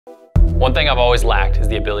One thing I've always lacked is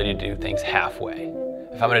the ability to do things halfway.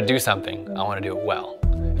 If I'm gonna do something, I wanna do it well.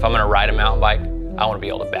 If I'm gonna ride a mountain bike, I wanna be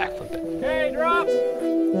able to backflip it. Hey, drop!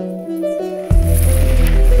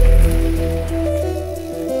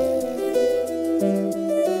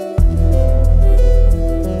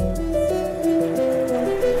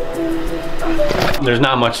 There's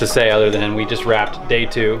not much to say other than we just wrapped day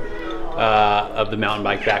 2 of the mountain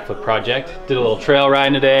bike backflip project. Did a little trail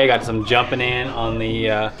riding today, got some jumping in on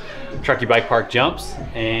the Truckee Bike Park jumps,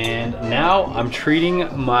 and now I'm treating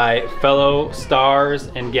my fellow stars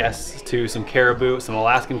and guests to some caribou, some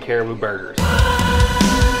Alaskan caribou burgers.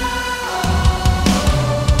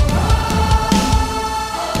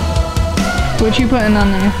 What you putting on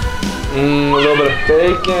there? A little bit of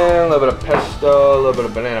bacon, a little bit of pesto, a little bit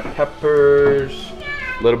of banana peppers,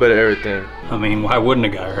 a little bit of everything. I mean, why wouldn't a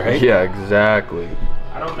guy, right? Yeah, exactly.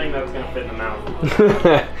 I don't think that's gonna fit in the mouth.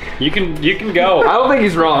 You can go. I don't think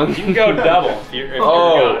he's wrong. You can go double. If you're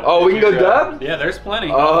we can go dub? Yeah, there's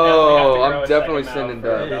plenty. Oh, I'm definitely sending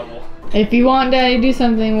dub. If you want Daddy to do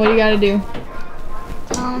something, what do you gotta do?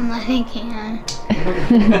 I can.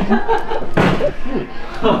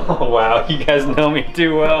 Oh wow, you guys know me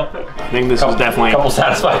too well. I think this is definitely a couple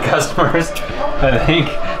satisfied customers, I think.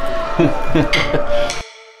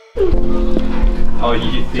 Oh,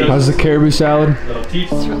 how's the caribou salad?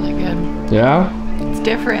 It's really good. Yeah? It's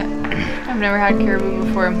different. I've never had caribou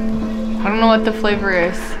before. I don't know what the flavor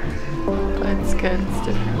is, but it's good. It's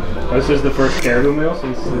different. This is the first caribou meal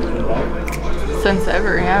since Since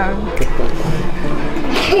ever, yeah.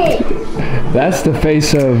 That's the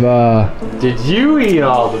face of, Did you eat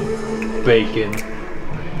all the bacon?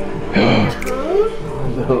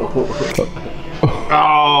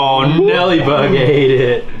 Oh, Nellybug ate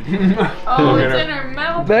it. Oh, it's in her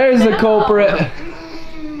mouth. there's the culprit.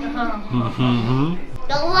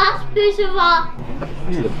 The last piece of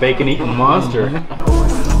The bacon-eating monster.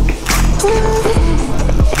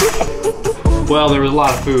 Well, there was a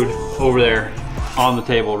lot of food over there on the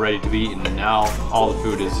table ready to be eaten, and now all the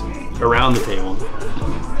food is around the table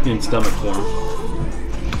in stomach form.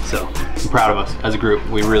 So I'm proud of us as a group.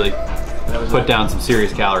 We really put down some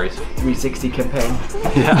serious calories. 360 campaign.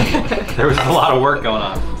 Yeah, there was a lot of work going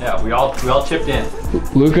on. Yeah, we all chipped in.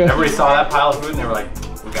 Luca, Everybody saw that pile of food and they were like,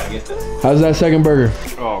 we gotta get this. how's that second burger?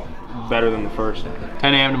 Oh, better than the first.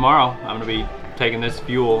 10 a.m. tomorrow, I'm gonna be taking this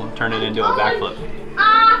fuel and turning it into a backflip.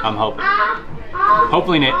 I'm hoping.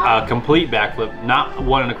 Hopefully a complete backflip, not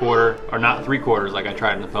 1 1/4 or not 3/4 like I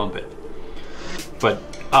tried in the foam pit, but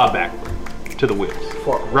a backflip to the wheels,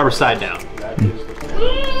 rubber side down.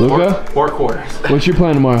 Luca, 4 quarters. what's your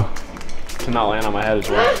plan tomorrow? To not land on my head as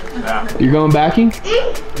well. Yeah. You're going backing?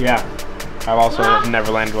 Yeah. I've also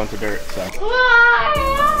never landed onto dirt, so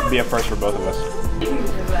it'll be a first for both of us.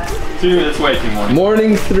 2, that's way too morning.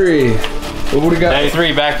 Morning 3. What do we got? Day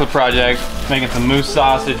 3 backflip project, making some moose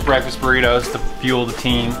sausage breakfast burritos to fuel the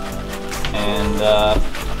team, and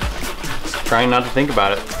trying not to think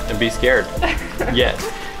about it and be scared yet.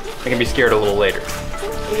 I can be scared a little later.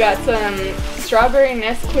 We got some strawberry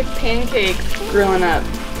Nesquik pancakes grilling up.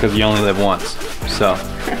 Because you only live once, so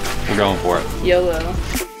we're going for it. YOLO.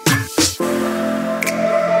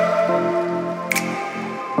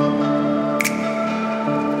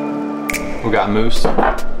 We got moose,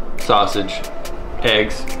 sausage,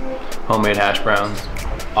 eggs, homemade hash browns,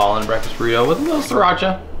 all in a breakfast burrito with a little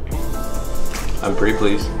sriracha. I'm pretty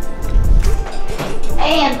pleased.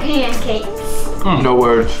 and pancakes. No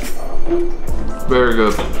words. Very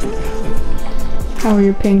good. How are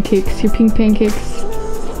your pancakes? Your pink pancakes?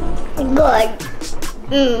 Good.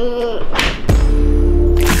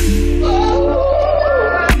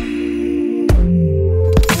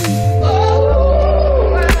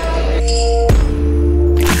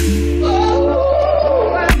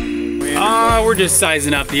 We're just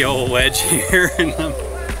sizing up the old wedge here, and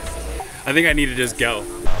I think I need to just go.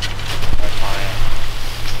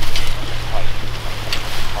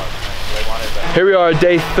 Here we are,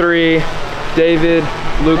 day 3. David,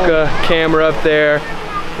 Luca, camera up there.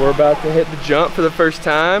 We're about to hit the jump for the first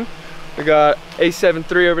time. We got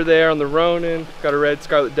A73 over there on the Ronin, got a red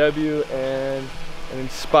Scarlet W, and an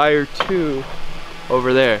Inspire 2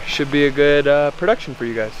 over there. Should be a good production for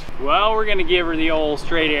you guys. Well, we're gonna give her the old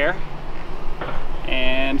straight air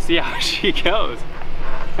and see how she goes.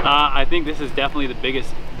 I think this is definitely the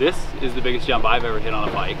biggest, jump I've ever hit on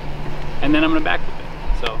a bike. And then I'm gonna backflip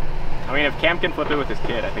it, so. I mean, if Cam can flip it with his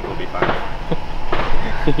kid, I think we'll be fine.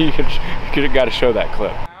 You could have got to show that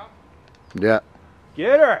clip. Yeah.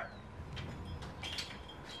 Get her!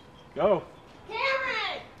 Go.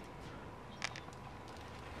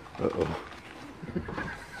 Uh-oh.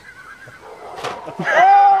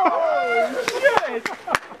 Oh,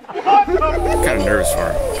 nervous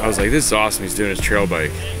for him. I was like, this is awesome, he's doing his trail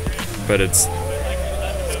bike, but it's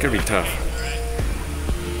gonna be tough.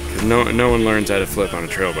 Cause no one learns how to flip on a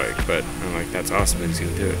trail bike, but I'm like, that's awesome that he's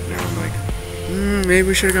gonna do it. Now I'm like, maybe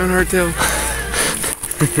we should have gone hardtail.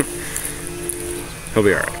 He'll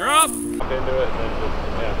be all right. Drop! Into it and then just,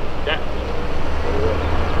 yeah.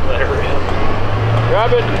 Let her in.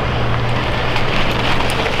 Grab it!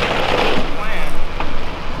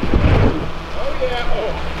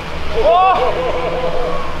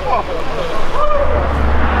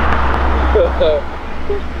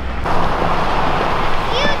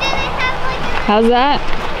 How's that?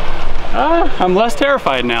 I'm less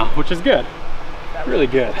terrified now, which is good. Really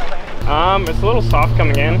good. It's a little soft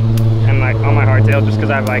coming in, and like on my hardtail, just because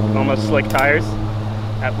I have like almost slick tires.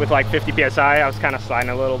 With like 50 psi, I was kind of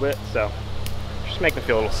sliding a little bit, so just make me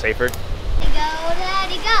feel a little safer. Go,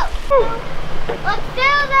 Daddy, go! Let's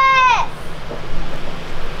do this!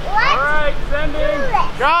 Let's All right, sending. do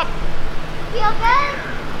this! Drop. Feel good?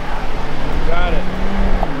 Got it.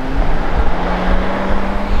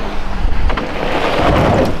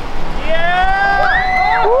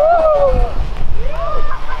 Yeah! Woo!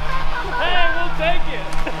 Hey, we'll take it!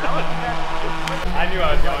 I knew I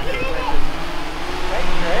was going to.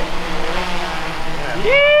 Thanks, Greg.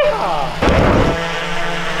 Yeah!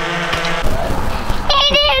 I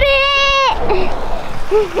did it!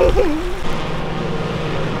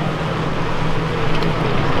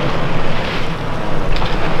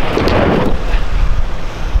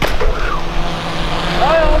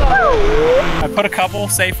 I put a couple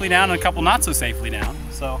safely down and a couple not so safely down.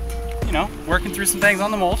 So, you know, working through some things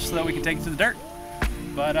on the mulch so that we can take it to the dirt.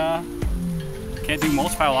 But can't do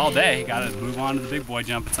mulch pile all day. Gotta move on to the big boy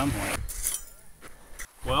jump at some point.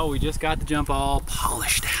 Well, we just got the jump all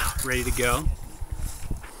polished out, ready to go.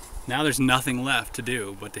 Now there's nothing left to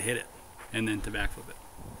do but to hit it and then to backflip it.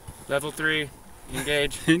 Level 3,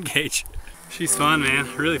 engage. Engage. She's fun, man,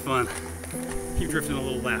 really fun. Keep drifting a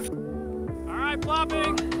little left. All right,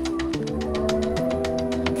 plopping.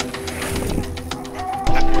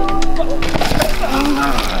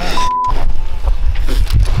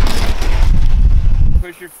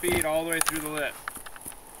 Push your feet all the way through the lip.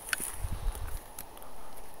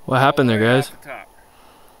 What happened there, guys? At the top.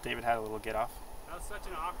 David had a little get off. That was such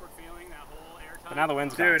an awkward feeling, that whole air time. But now the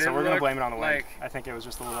wind's gone, so we're gonna blame it on the wind. like I think it was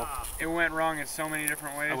just a little. It went wrong in so many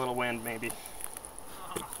different ways. A little wind, maybe.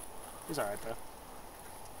 He's all right though.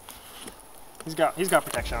 He's got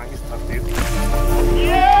protection on. He's a tough dude.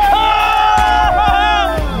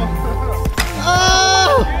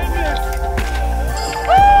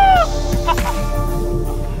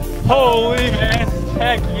 Holy man!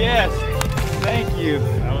 Heck yes! Thank you.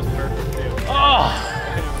 That was perfect too. Oh!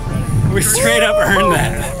 We straight up earned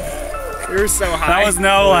that. You were so high. That was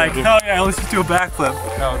no like, oh yeah, let's just do a backflip.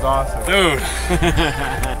 That was awesome. Dude.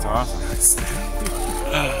 That's awesome.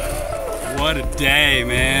 What a day,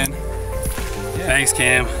 man. Thanks,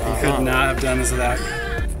 Cam. You could not have done this without you.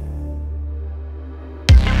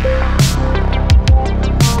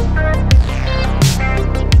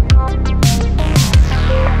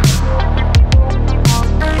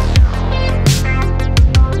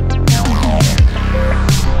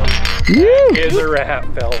 Here's a wrap,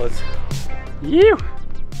 fellas. You.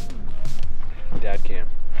 Dad cam.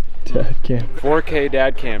 Dad cam. 4K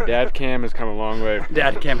dad cam. Dad cam has come a long way.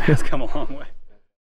 Dad Cam has come a long way.